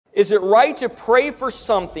Is it right to pray for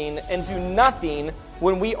something and do nothing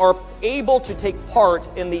when we are able to take part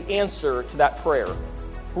in the answer to that prayer?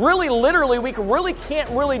 Really, literally, we really can't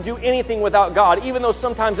really do anything without God, even though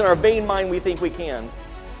sometimes in our vain mind we think we can.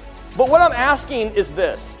 But what I'm asking is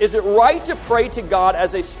this: is it right to pray to God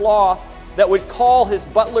as a sloth that would call his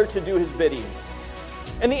butler to do his bidding?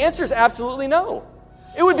 And the answer is absolutely no.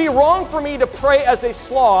 It would be wrong for me to pray as a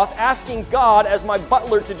sloth, asking God as my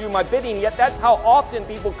butler to do my bidding, yet that's how often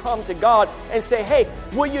people come to God and say, hey,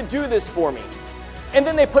 will you do this for me? And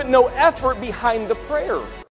then they put no effort behind the prayer.